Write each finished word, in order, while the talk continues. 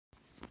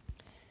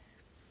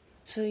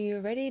So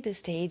you're ready to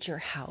stage your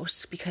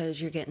house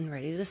because you're getting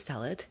ready to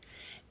sell it.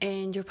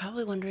 And you're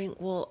probably wondering,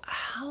 well,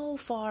 how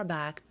far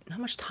back, how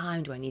much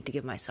time do I need to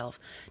give myself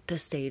to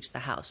stage the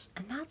house?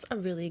 And that's a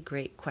really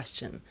great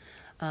question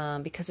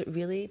because it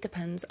really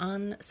depends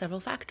on several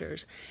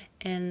factors.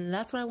 And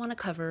that's what I want to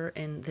cover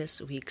in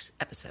this week's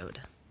episode.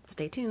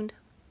 Stay tuned.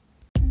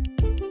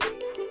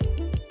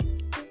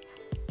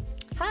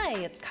 Hi,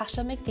 it's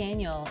Kasha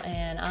McDaniel,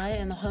 and I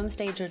am a home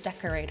stager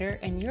decorator,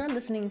 and you're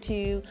listening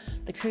to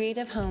the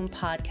Creative Home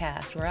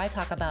Podcast, where I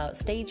talk about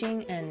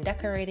staging and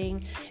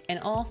decorating and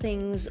all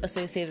things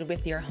associated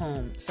with your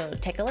home. So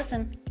take a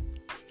listen.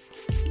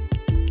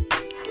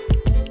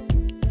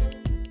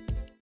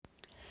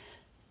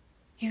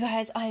 You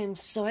guys, I am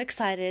so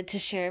excited to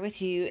share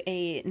with you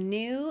a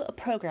new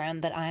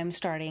program that I'm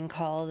starting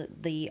called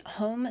the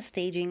Home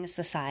Staging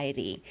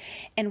Society.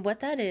 And what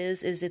that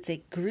is it's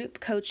a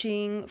group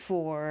coaching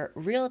for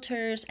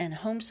realtors and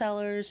home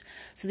sellers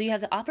so that you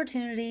have the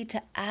opportunity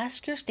to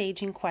ask your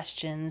staging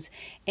questions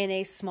in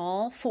a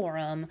small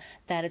forum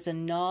that is a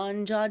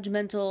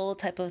non-judgmental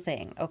type of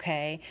thing,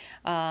 okay?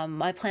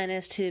 My plan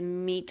is to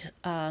meet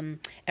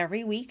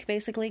every week,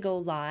 basically go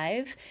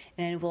live,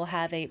 and we'll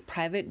have a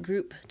private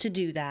group to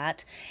do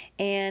that.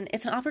 And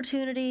it's an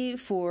opportunity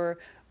for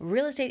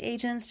real estate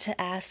agents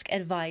to ask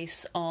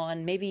advice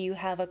on maybe you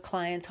have a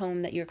client's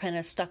home that you're kind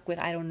of stuck with,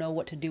 I don't know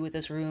what to do with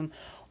this room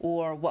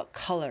or what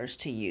colors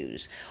to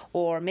use.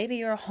 Or maybe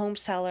you're a home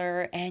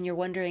seller and you're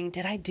wondering,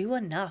 did I do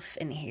enough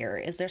in here?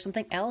 Is there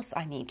something else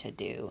I need to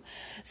do?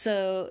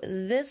 So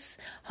this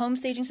Home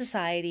Staging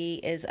Society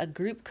is a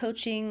group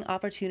coaching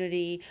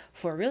opportunity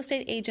for real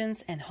estate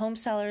agents and home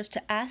sellers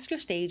to ask your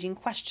staging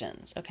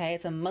questions, okay?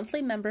 It's a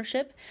monthly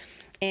membership.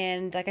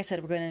 And like I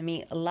said, we're going to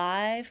meet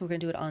live. We're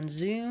going to do it on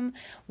Zoom,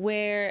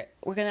 where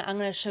I'm going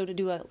to show to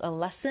do a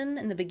lesson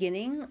in the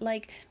beginning,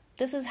 like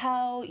this is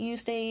how you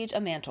stage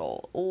a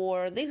mantle,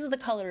 or these are the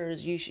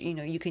colors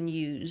you can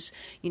use,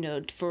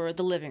 for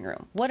the living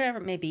room, whatever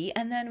it may be.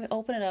 And then we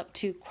open it up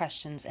to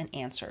questions and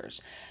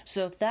answers.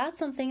 So if that's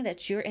something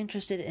that you're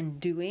interested in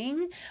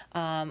doing,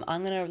 I'm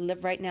going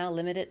to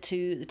limit it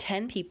to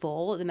 10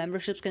 people. The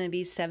membership's going to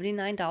be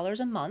 $79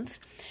 a month.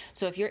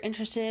 So if you're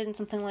interested in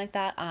something like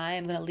that, I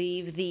am going to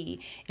leave the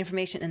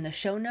information in the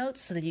show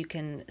notes so that you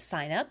can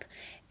sign up.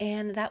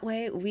 And that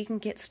way we can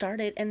get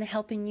started in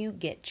helping you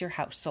get your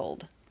house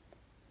sold.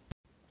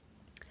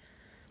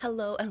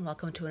 Hello and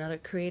welcome to another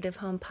Creative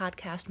Home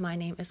Podcast. My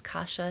name is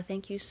Kasha.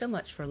 Thank you so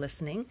much for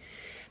listening,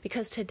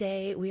 because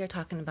today we are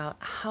talking about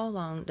how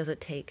long does it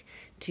take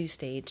to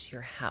stage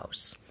your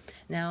house.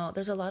 Now,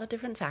 there's a lot of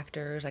different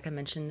factors, like I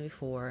mentioned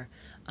before,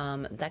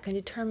 that can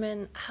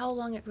determine how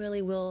long it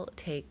really will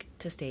take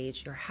to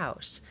stage your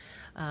house.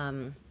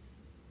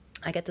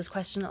 I get this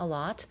question a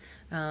lot,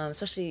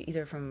 especially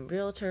either from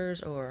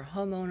realtors or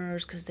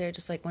homeowners, because they're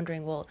just like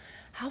wondering, well,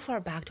 how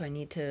far back do I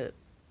need to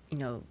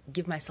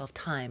give myself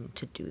time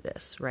to do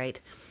this, right?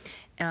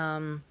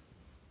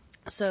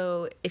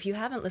 So if you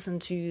haven't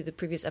listened to the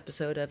previous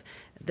episode of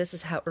This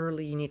is How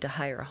Early You Need to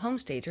Hire a Home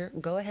Stager,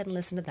 go ahead and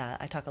listen to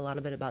that. I talk a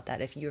lot bit about that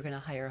if you're going to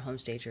hire a home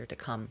stager to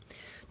come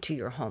to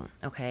your home,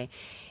 okay?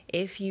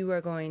 If you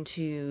are going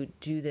to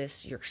do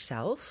this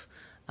yourself,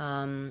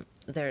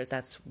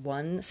 that's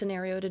one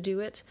scenario to do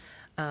it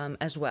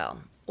as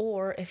well.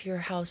 Or if your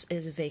house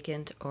is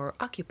vacant or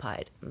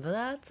occupied,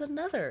 that's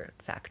another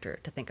factor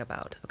to think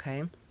about,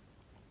 okay?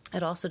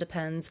 It also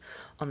depends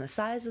on the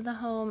size of the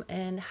home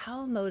and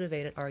how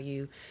motivated are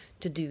you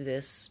to do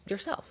this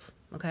yourself,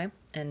 okay?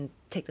 And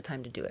take the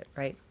time to do it,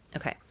 right?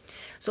 Okay,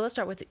 so let's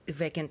start with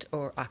vacant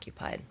or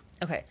occupied.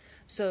 Okay,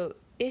 so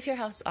if your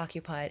house is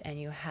occupied and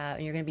you're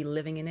going to be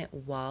living in it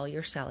while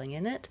you're selling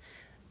in it,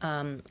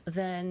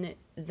 then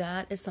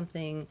that is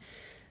something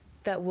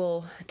that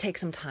will take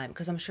some time,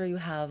 because I'm sure you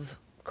have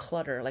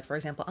clutter. Like, for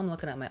example, I'm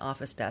looking at my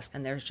office desk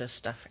and there's just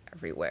stuff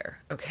everywhere,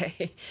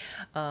 okay?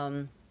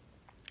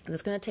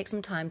 It's going to take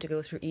some time to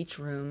go through each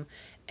room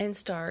and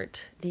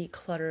start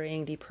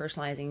decluttering,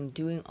 depersonalizing,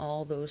 doing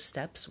all those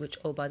steps, which,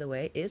 oh, by the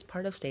way, is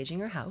part of staging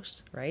your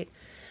house, right?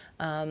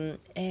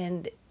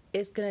 And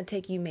it's going to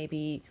take you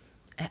maybe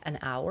an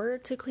hour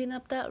to clean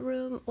up that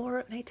room, or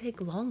it may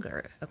take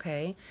longer,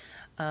 okay?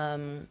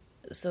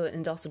 So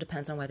it also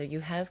depends on whether you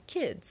have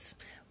kids,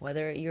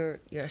 whether you're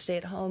a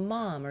stay-at-home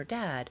mom or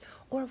dad,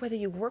 or whether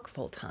you work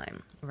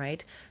full-time,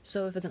 right?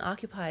 So if it's an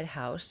occupied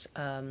house,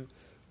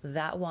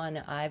 that one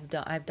I've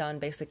done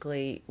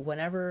basically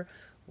whenever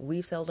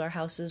we've sold our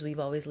houses, we've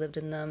always lived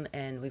in them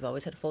and we've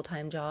always had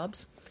full-time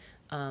jobs.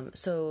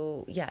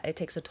 So yeah, it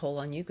takes a toll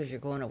on you because you're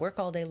going to work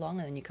all day long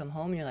and then you come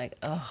home and you're like,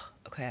 oh,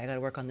 okay, I got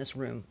to work on this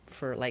room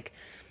for like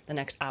the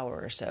next hour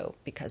or so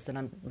because then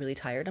I'm really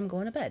tired. I'm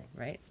going to bed,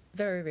 right?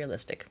 Very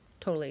realistic,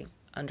 totally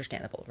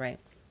understandable, right?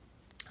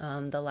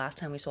 The last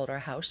time we sold our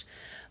house,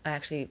 I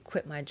actually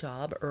quit my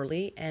job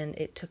early and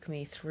it took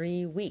me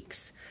 3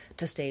 weeks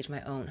to stage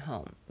my own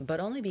home, but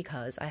only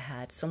because I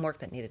had some work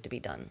that needed to be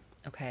done.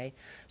 Okay.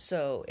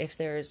 So if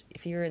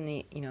you're in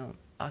the,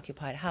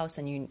 occupied house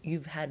and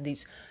you've had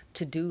these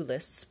to-do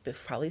lists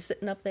probably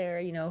sitting up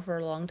there, for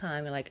a long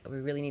time. You're like, we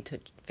really need to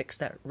fix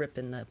that rip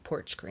in the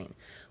porch screen.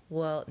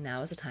 Well,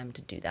 now is the time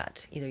to do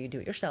that. Either you do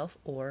it yourself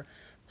or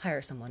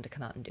hire someone to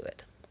come out and do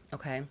it.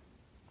 Okay?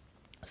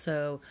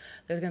 So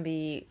there's going to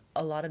be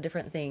a lot of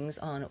different things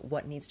on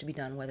what needs to be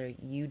done, whether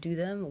you do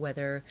them,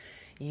 whether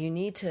you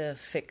need to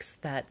fix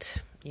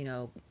that,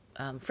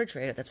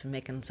 refrigerator that's been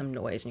making some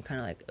noise, and you're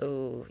kind of like,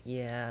 oh,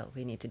 yeah,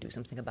 we need to do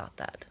something about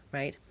that,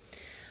 right?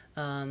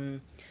 So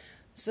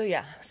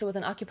with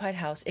an occupied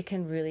house, it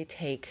can really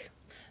take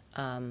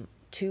 2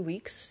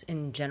 weeks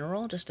in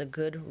general, just a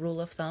good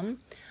rule of thumb.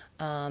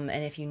 And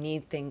if you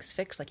need things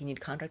fixed, like you need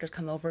contractors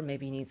come over,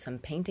 maybe you need some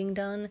painting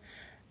done,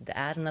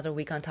 add another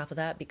week on top of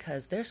that,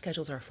 because their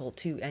schedules are full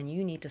too, and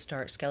you need to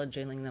start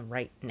scheduling them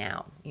right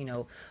now.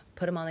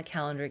 Put them on the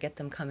calendar, get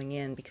them coming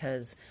in,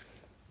 because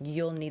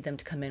you'll need them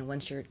to come in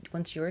once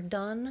you're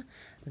done.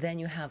 Then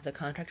you have the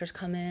contractors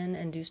come in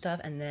and do stuff,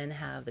 and then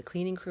have the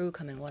cleaning crew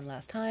come in one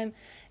last time,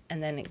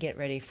 and then get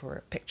ready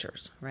for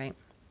pictures, right?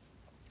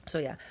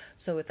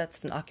 So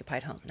that's an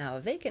occupied home. Now, a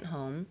vacant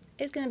home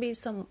is going to be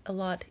a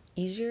lot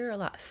easier, a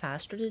lot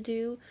faster to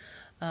do,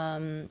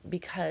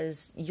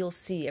 because you'll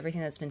see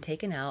everything that's been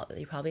taken out.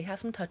 You probably have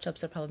some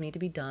touch-ups that probably need to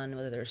be done,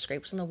 whether there's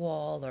scrapes on the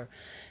wall or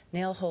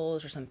nail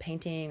holes or some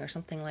painting or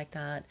something like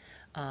that.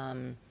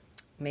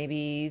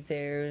 Maybe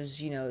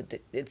there's,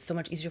 it's so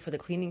much easier for the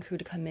cleaning crew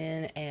to come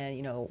in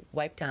and,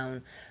 wipe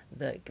down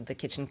the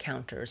kitchen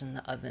counters and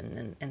the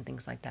oven and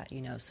things like that,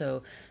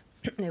 So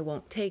it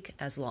won't take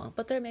as long.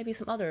 But there may be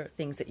some other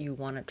things that you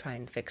want to try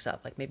and fix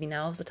up. Like maybe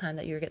now is the time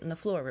that you're getting the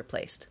floor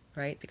replaced,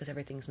 right? Because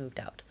everything's moved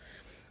out.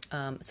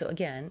 So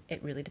again,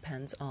 it really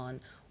depends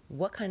on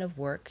what kind of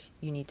work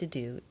you need to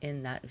do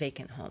in that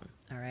vacant home,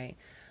 all right?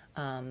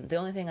 The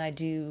only thing I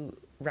do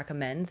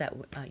recommend that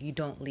you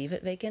don't leave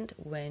it vacant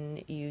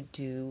when you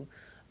do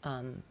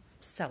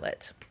sell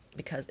it,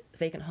 because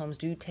vacant homes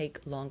do take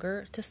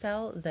longer to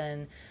sell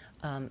than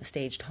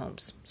staged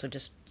homes. So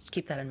just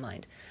keep that in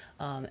mind.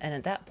 And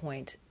at that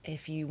point,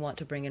 if you want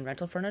to bring in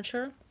rental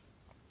furniture,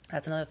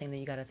 that's another thing that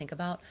you got to think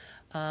about.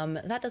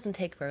 That doesn't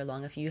take very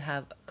long if you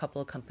have a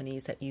couple of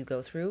companies that you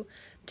go through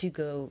to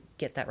go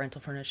get that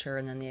rental furniture,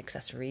 and then the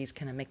accessories,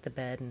 kind of make the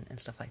bed and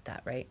stuff like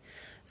that, right?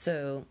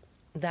 So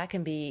that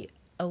can be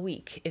a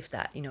week, if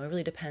that. It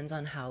really depends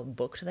on how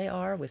booked they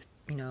are with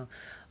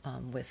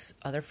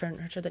other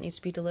furniture that needs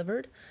to be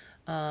delivered.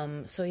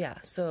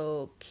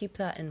 So keep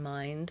that in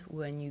mind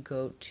when you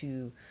go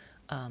to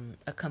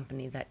a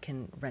company that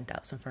can rent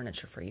out some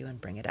furniture for you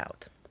and bring it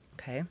out.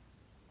 Okay.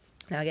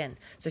 Now again,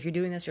 so if you're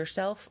doing this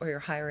yourself or you're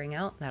hiring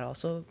out, that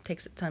also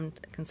takes time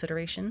to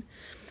consideration.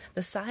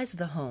 The size of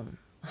the home,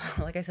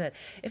 like I said,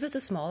 if it's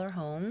a smaller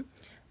home,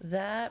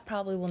 that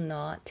probably will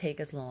not take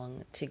as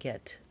long to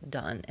get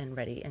done and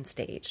ready and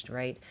staged,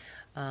 right?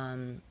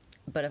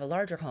 But if a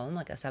larger home,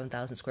 like a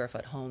 7,000 square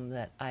foot home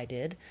that I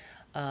did,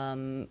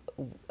 the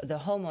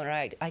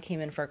homeowner, I came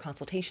in for a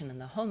consultation,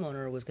 and the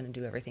homeowner was going to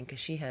do everything because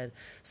she had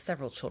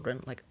several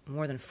children, like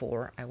more than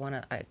 4.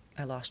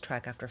 I lost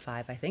track after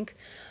 5, I think.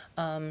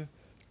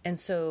 And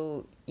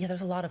so,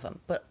 there's a lot of them.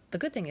 But the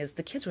good thing is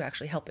the kids were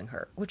actually helping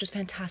her, which was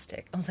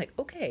fantastic. I was like,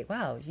 okay,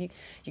 wow, you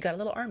got a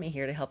little army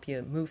here to help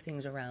you move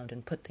things around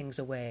and put things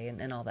away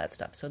and all that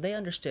stuff. So they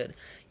understood,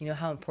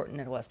 how important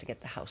it was to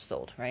get the house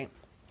sold, right?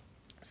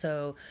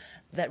 So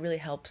that really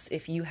helps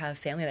if you have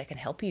family that can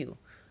help you,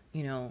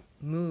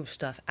 move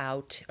stuff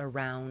out,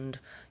 around,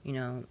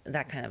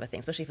 that kind of a thing,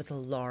 especially if it's a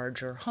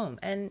larger home.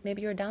 And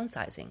maybe you're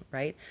downsizing,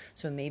 right?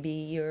 So maybe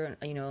you're,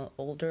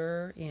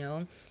 older,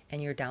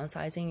 and you're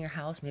downsizing your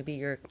house. Maybe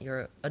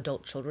your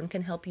adult children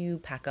can help you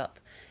pack up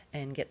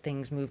and get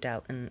things moved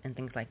out and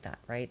things like that,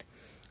 right?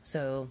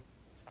 So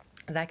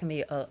that can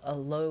be a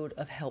load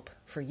of help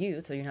for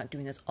you, so you're not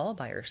doing this all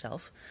by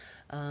yourself,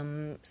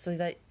 so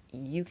that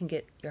you can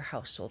get your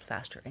house sold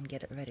faster and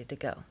get it ready to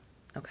go.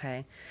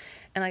 Okay.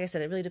 And like I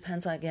said, it really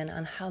depends again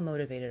on how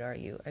motivated are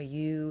you. Are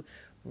you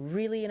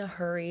really in a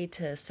hurry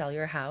to sell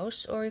your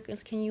house, or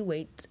can you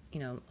wait,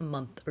 a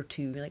month or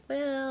 2? You're like,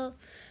 well,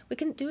 we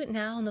can do it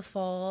now in the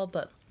fall,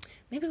 but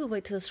maybe we'll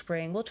wait till the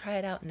spring. We'll try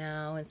it out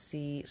now and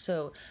see.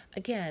 So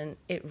again,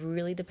 it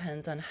really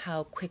depends on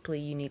how quickly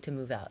you need to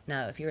move out.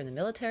 Now, if you're in the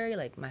military,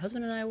 like my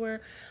husband and I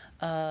were,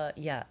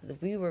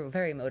 we were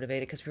very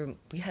motivated because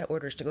we had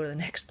orders to go to the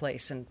next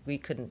place, and we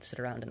couldn't sit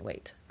around and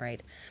wait,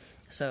 right?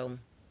 So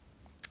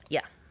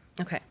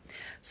okay.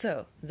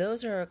 So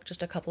those are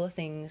just a couple of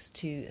things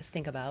to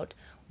think about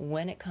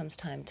when it comes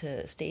time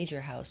to stage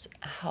your house.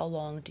 How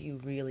long do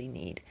you really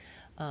need?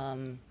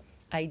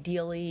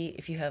 Ideally,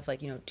 if you have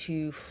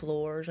 2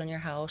 floors on your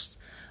house,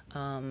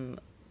 and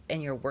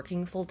you're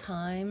working full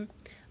time,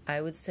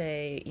 I would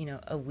say,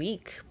 a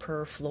week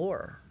per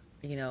floor,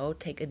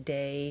 take a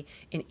day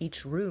in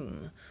each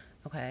room.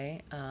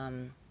 Okay.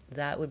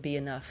 That would be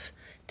enough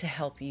to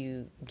help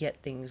you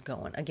get things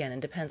going. Again, it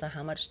depends on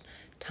how much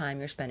time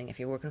you're spending. If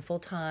you're working full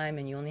time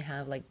and you only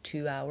have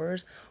 2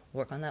 hours,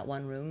 work on that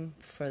one room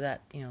for that,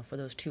 for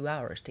those 2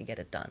 hours to get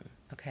it done.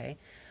 Okay.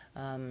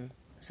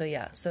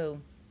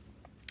 So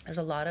There's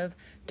a lot of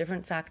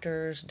different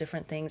factors,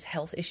 different things.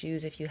 Health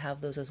issues, if you have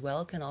those as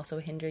well, can also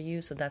hinder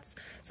you. So that's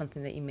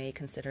something that you may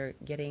consider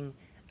getting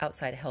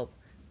outside help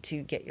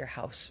to get your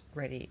house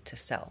ready to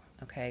sell,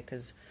 okay?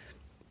 Because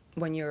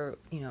when you're,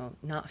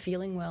 not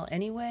feeling well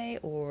anyway,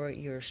 or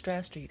you're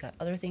stressed, or you got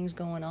other things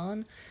going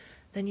on,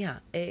 then yeah,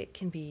 it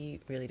can be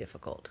really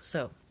difficult.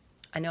 So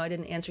I know I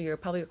didn't answer your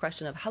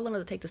question of how long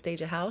does it take to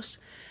stage a house.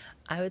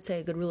 I would say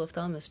a good rule of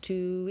thumb is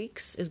 2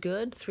 weeks is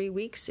good. 3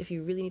 weeks if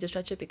you really need to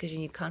stretch it because you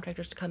need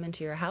contractors to come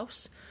into your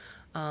house.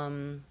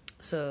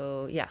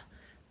 So yeah,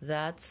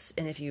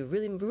 and if you're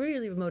really,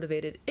 really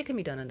motivated, it can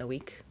be done in a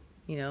week.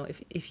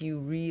 If you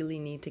really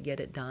need to get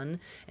it done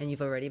and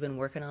you've already been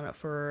working on it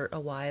for a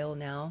while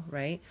now,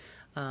 right?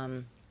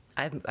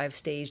 I've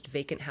staged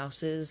vacant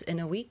houses in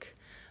a week.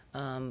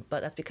 But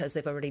that's because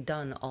they've already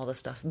done all the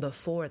stuff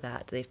before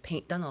that.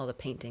 They've done all the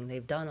painting.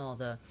 They've done all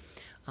the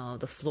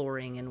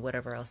flooring and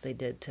whatever else they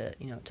did to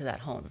that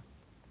home.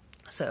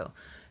 So,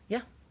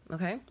 yeah,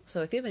 okay.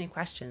 So if you have any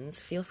questions,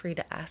 feel free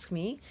to ask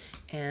me,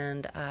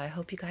 and I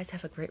hope you guys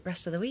have a great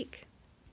rest of the week.